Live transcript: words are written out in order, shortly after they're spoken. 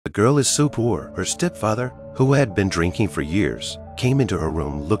girl is so poor. Her stepfather, who had been drinking for years, came into her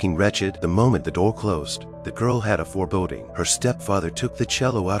room looking wretched the moment the door closed. The girl had a foreboding. Her stepfather took the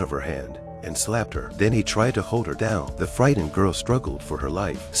cello out of her hand and slapped her. Then he tried to hold her down. The frightened girl struggled for her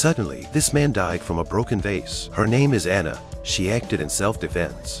life. Suddenly, this man died from a broken vase. Her name is Anna. She acted in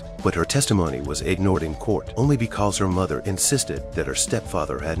self-defense, but her testimony was ignored in court only because her mother insisted that her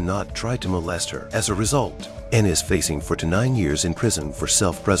stepfather had not tried to molest her. As a result, Anna is facing 4 to 9 years in prison for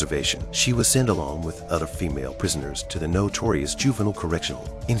self-preservation. She was sent along with other female prisoners to the notorious juvenile correctional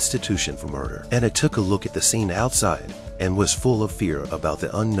institution for murder. Anna took a look at the scene outside and was full of fear about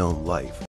the unknown life